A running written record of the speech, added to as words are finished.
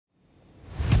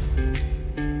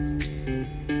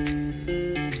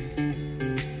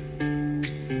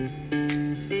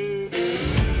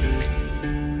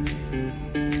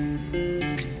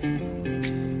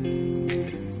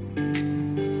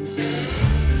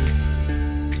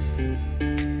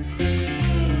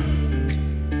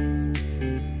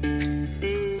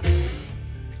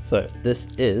So this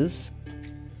is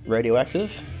radioactive,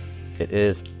 it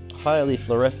is highly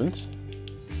fluorescent,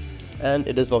 and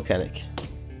it is volcanic.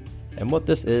 And what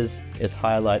this is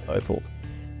Hyalite opal.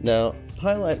 Now,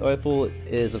 Hyalite opal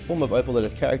is a form of opal that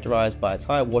is characterized by its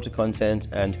high water content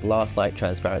and glass-like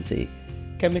transparency.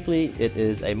 Chemically, it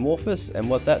is amorphous, and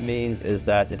what that means is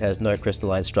that it has no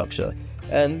crystalline structure.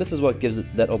 And this is what gives it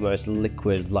that almost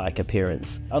liquid-like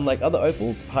appearance. Unlike other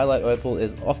opals, Hyalite opal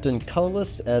is often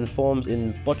colorless and forms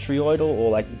in botryoidal or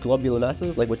like globular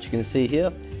masses, like what you can see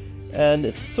here. And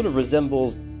it sort of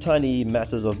resembles tiny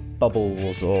masses of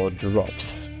bubbles or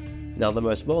drops. Now, the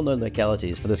most well-known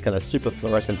localities for this kind of super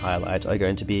fluorescent hyalite are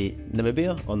going to be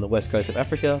Namibia on the west coast of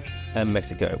Africa and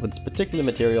Mexico, with this particular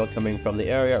material coming from the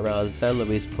area around San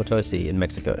Luis Potosi in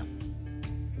Mexico.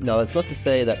 Now, that's not to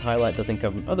say that hyalite doesn't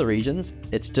come from other regions,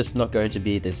 it's just not going to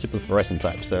be the super fluorescent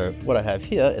type. So what I have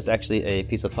here is actually a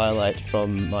piece of hyalite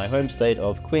from my home state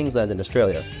of Queensland in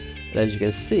Australia. And as you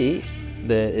can see,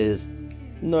 there is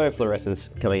no fluorescence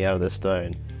coming out of this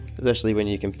stone, especially when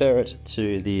you compare it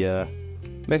to the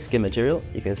Mexican material.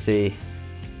 You can see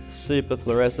super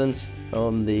fluorescent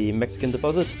from the Mexican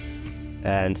deposit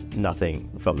and nothing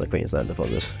from the Queensland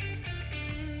deposit.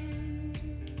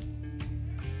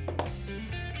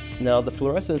 Now, the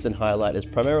fluorescence in hyalite is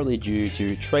primarily due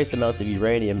to trace amounts of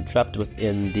uranium trapped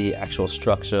within the actual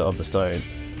structure of the stone.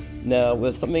 Now,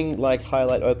 with something like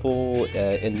Hyalite opal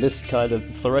in this kind of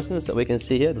fluorescence that we can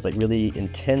see here, there's like really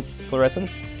intense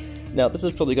fluorescence. Now, this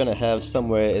is probably going to have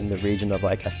somewhere in the region of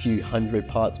like a few hundred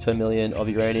parts per million of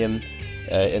uranium.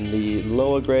 In the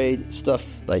lower grade stuff,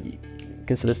 like you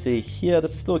can sort of see here,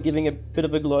 this is still giving a bit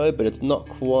of a glow, but it's not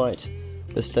quite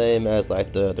the same as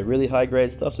like the really high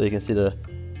grade stuff, so you can see the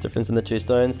difference in the two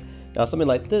stones. Now, something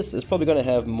like this is probably going to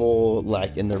have more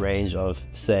like in the range of,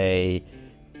 say,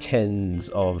 tens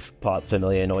of parts per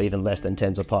million, or even less than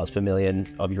tens of parts per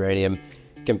million of uranium,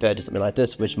 compared to something like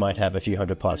this, which might have a few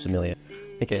hundred parts per million.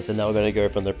 Okay, so now we're going to go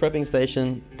from the prepping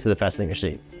station to the faceting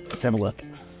machine. Let's have a look.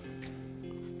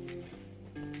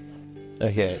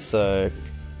 Okay, so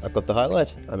I've got the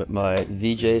hyalite. I'm at my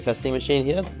VJ faceting machine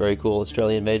here, very cool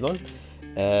Australian made one.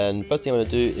 And first thing I'm going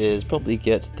to do is probably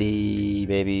get the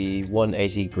maybe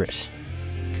 180 grit.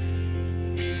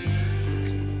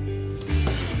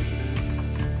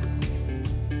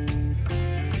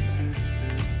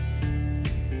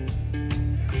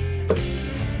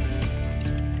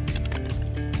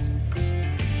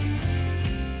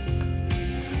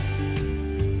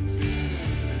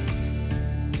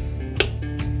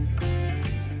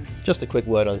 Just a quick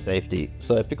word on safety.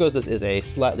 So because this is a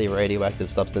slightly radioactive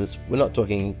substance, we're not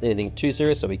talking anything too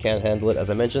serious, so we can handle it as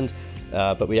I mentioned,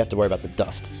 but we have to worry about the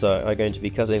dust. So I'm going to be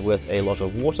cutting with a lot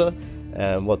of water,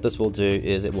 and what this will do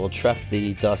is it will trap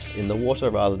the dust in the water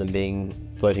rather than being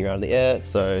floating around in the air,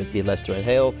 so it'd be less to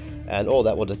inhale, and all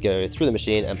that will just go through the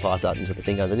machine and pass out into the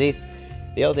sink underneath.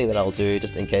 The other thing that I'll do,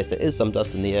 just in case there is some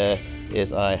dust in the air,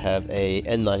 is I have a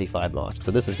N95 mask. So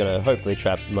this is going to hopefully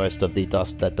trap most of the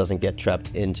dust that doesn't get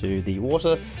trapped into the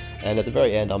water. And at the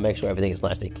very end, I'll make sure everything is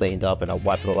nicely cleaned up, and I'll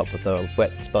wipe it all up with a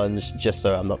wet sponge, just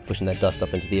so I'm not pushing that dust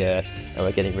up into the air, and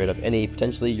we're getting rid of any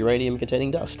potentially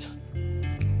uranium-containing dust.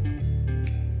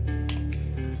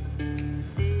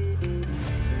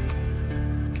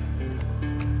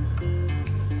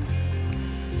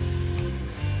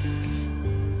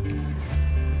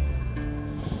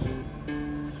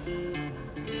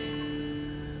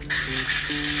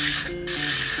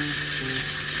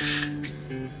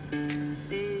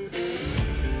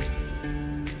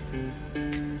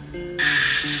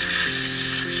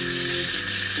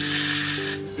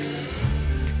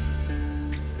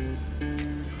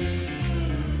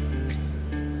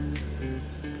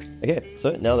 Okay,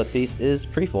 so now the piece is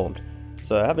preformed.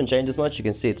 So I haven't changed as much. You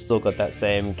can see it's still got that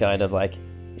same kind of like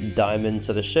diamond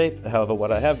sort of shape. However,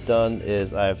 what I have done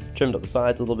is I've trimmed up the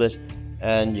sides a little bit,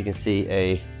 and you can see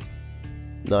a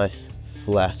nice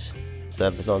flat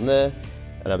surface on there,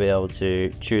 and I'll be able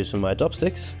to choose from my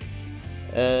dopsticks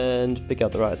and pick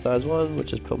out the right size one,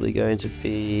 which is probably going to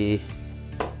be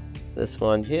this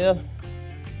one here.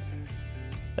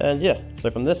 And yeah,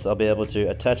 so from this I'll be able to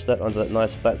attach that onto that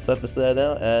nice flat surface there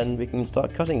now, and we can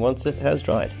start cutting once it has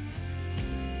dried.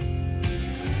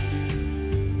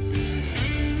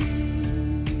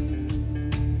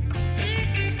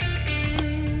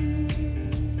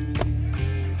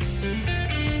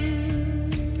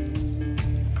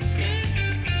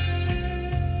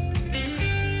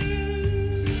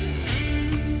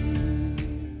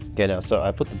 Okay, now so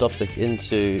I put the dopstick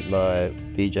into my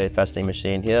VJ faceting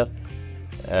machine here,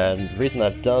 and the reason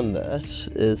I've done that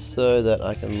is so that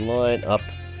I can line up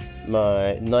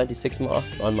my 96 mark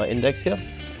on my index here,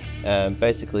 and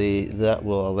basically that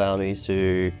will allow me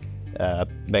to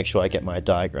make sure I get my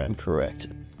diagram correct.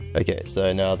 Okay,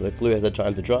 so now the glue has had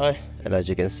time to dry, and as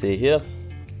you can see here,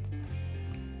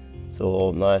 it's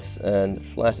all nice and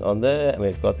flat on there, and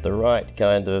we've got the right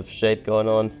kind of shape going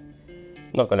on.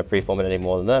 I'm not going to preform it any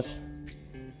more than that.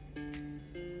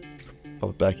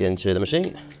 Pop it back into the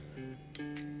machine,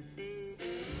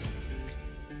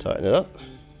 tighten it up,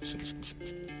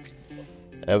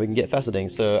 and we can get faceting.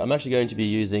 So I'm actually going to be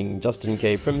using Justin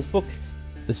K. Prim's book,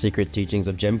 The Secret Teachings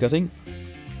of Gem Cutting.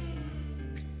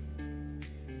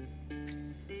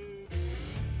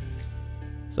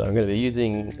 So I'm going to be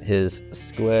using his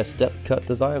square step cut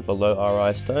design for low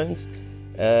RI stones,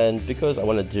 and because I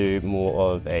want to do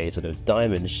more of a sort of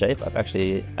diamond shape, I've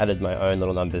actually added my own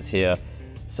little numbers here.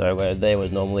 So where they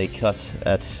would normally cut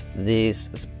at these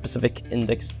specific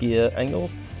index gear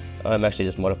angles, I'm actually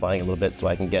just modifying a little bit so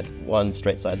I can get one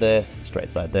straight side there, straight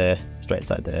side there, straight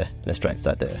side there, and a straight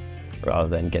side there, rather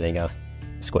than getting a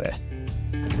square.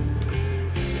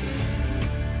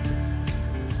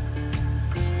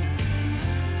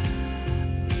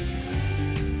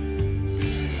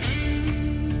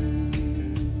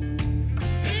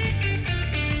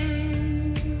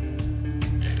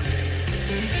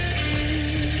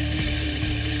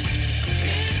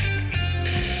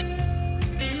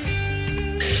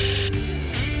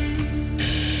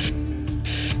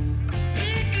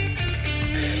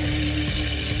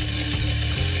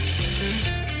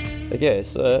 Okay,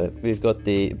 so we've got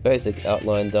the basic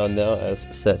outline done now as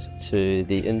set to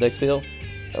the index wheel.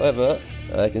 However,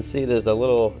 I can see there's a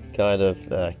little kind of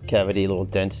cavity, little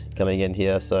dent coming in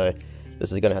here, so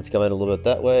this is going to have to come in a little bit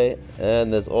that way.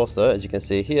 And there's also, as you can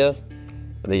see here,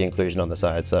 a big inclusion on the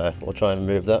side, so we'll try and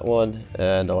remove that one,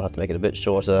 and I'll have to make it a bit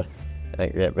shorter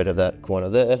and get rid of that corner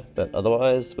there, but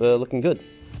otherwise we're looking good.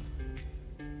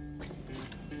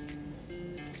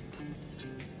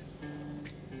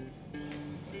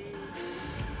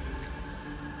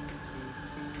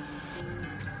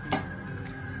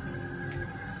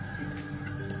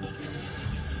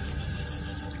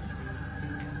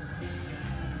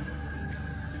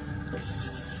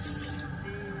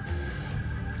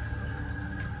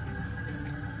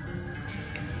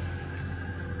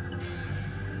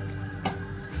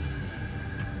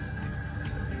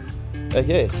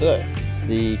 Okay, so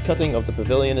the cutting of the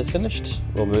pavilion is finished.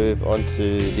 We'll move on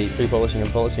to the pre-polishing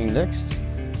and polishing next.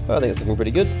 I think it's looking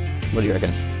pretty good. What do you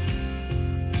reckon?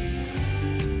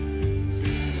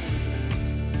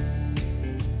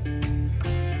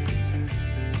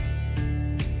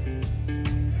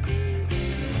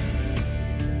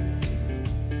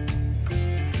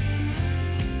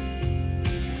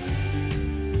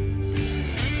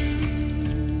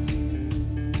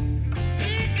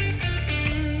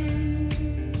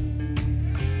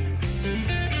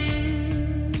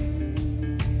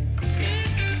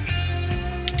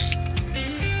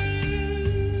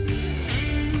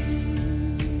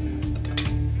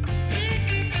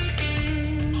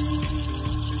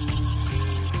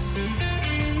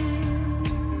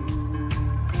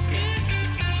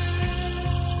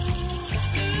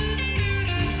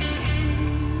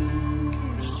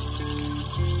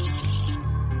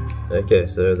 Okay,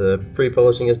 so the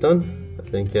pre-polishing is done. I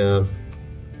think we're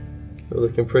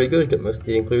looking pretty good. Got most of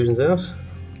the inclusions out.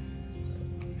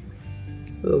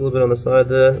 A little bit on the side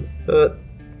there, but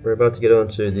we're about to get on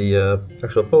to the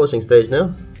actual polishing stage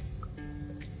now.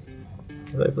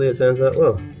 Hopefully it turns out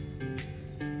well.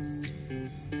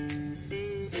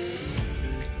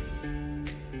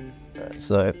 Alright,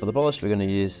 so for the polish we're going to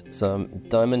use some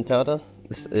diamond powder.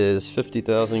 This is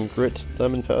 50,000 grit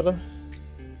diamond powder.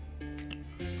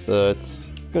 So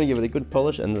it's going to give it a good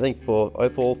polish, and I think for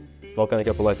opal, volcanic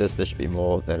opal like this should be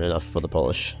more than enough for the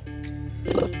polish.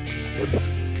 Let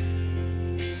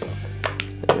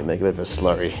me make a bit of a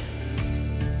slurry.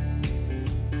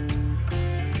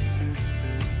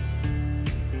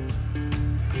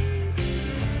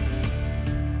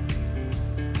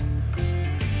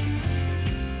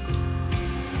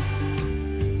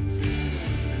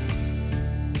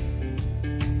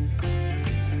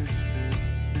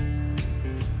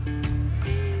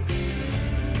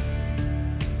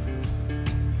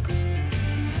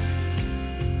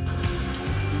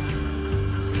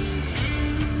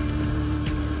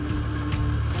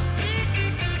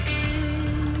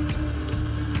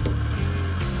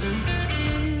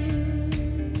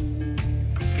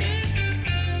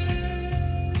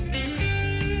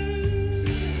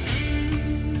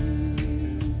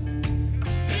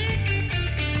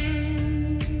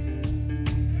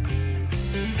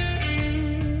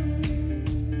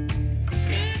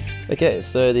 Okay,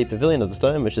 so the pavilion of the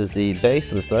stone, which is the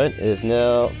base of the stone, is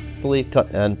now fully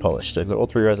cut and polished. I've got all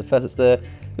 3 rows of facets there.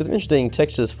 There's some interesting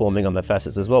textures forming on the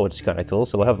facets as well, which is kind of cool,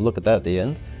 so we'll have a look at that at the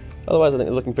end. Otherwise, I think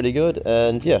they're looking pretty good,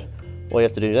 and yeah, all you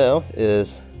have to do now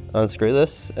is unscrew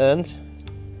this and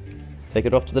take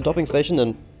it off to the dopping station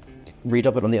and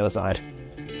redop it on the other side.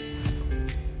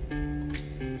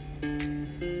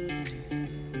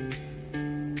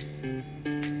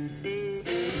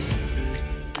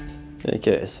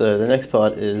 Okay, so the next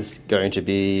part is going to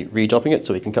be redopping it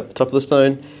so we can cut the top of the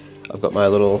stone. I've got my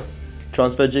little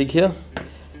transfer jig here,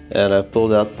 and I've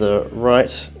pulled out the right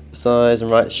size and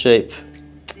right shape.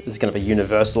 This is kind of a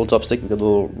universal top stick. We've got a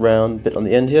little round bit on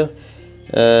the end here,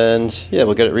 and yeah,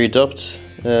 we'll get it redopped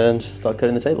and start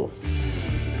cutting the table.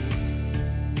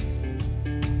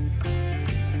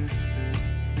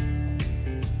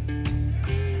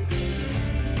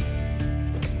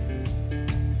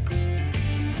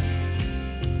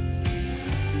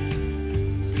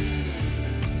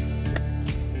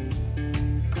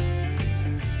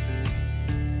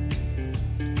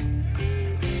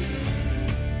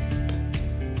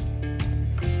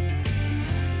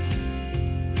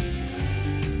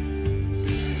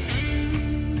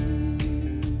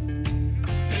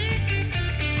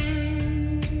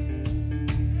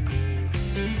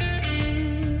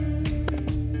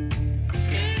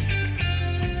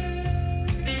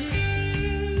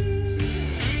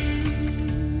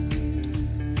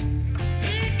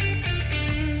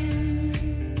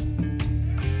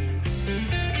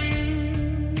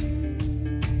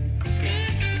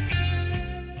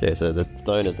 Okay, so the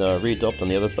stone is now redopped on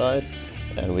the other side,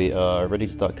 and we are ready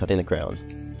to start cutting the crown.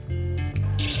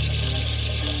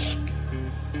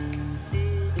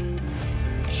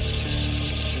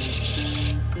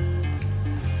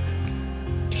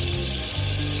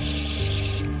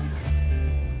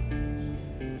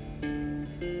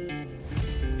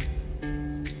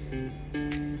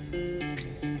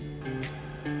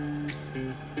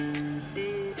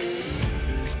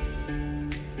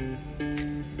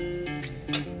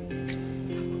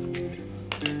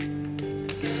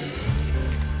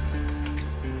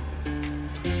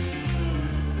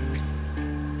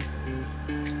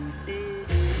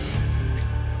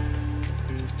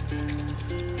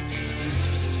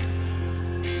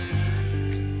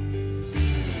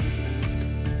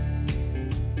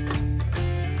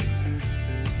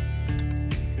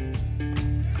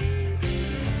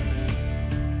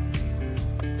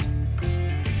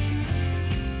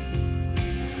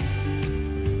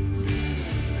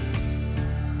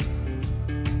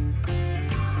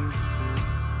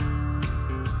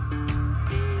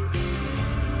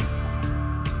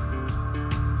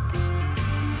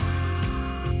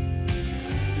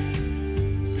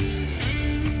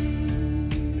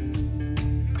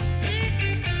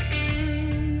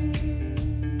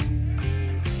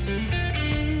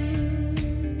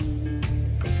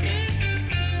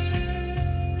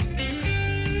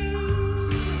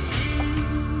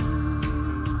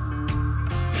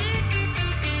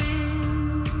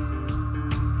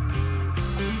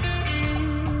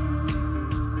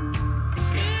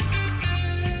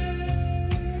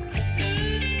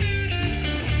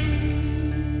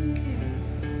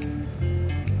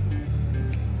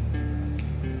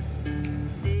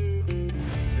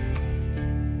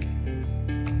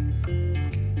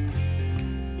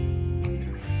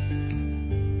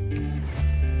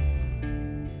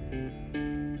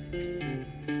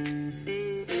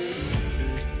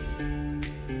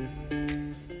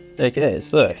 Okay,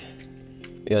 so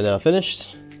we are now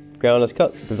finished. Ground is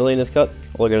cut, pavilion is cut.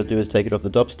 All I gotta do is take it off the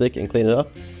dop stick and clean it up,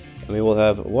 and we will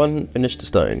have one finished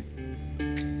stone.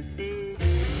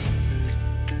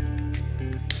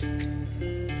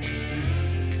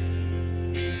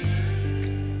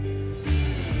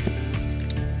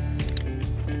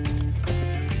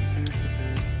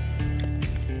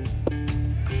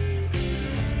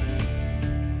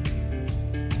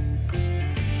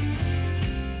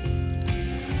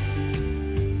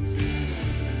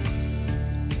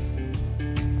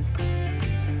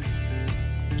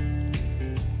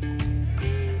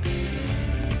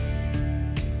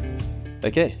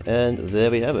 Okay, and there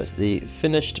we have it, the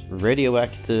finished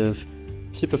radioactive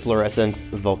super fluorescent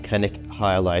volcanic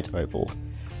hyalite opal.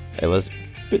 It was a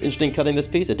bit interesting cutting this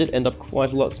piece. It did end up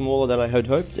quite a lot smaller than I had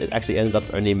hoped. It actually ended up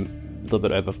only a little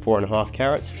bit over 4.5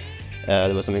 carats.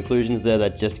 There were some inclusions there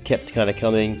that just kept kind of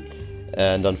coming,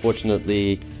 and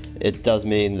unfortunately it does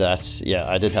mean that, yeah,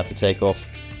 I did have to take off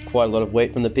quite a lot of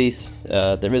weight from the piece.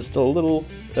 There is still a little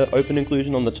open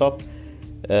inclusion on the top,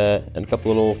 and a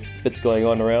couple little bits going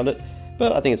on around it.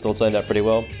 But I think it still turned out pretty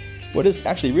well. What is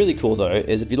actually really cool though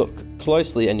is if you look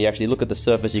closely and you actually look at the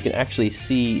surface, you can actually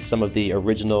see some of the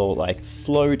original like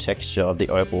flow texture of the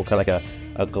opal, kind of like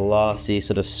a glassy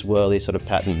sort of swirly sort of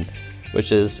pattern,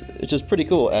 which is pretty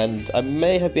cool. And I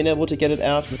may have been able to get it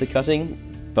out with the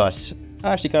cutting, but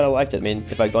I actually kind of liked it. I mean,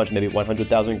 if I'd gone to maybe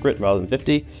 100,000 grit rather than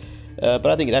 50, but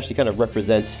I think it actually kind of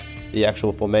represents the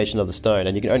actual formation of the stone,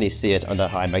 and you can only see it under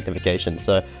high magnification.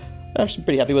 So I'm actually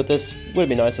pretty happy with this. Would have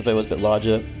been nice if it was a bit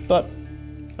larger, but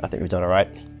I think we've done alright.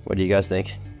 What do you guys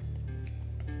think?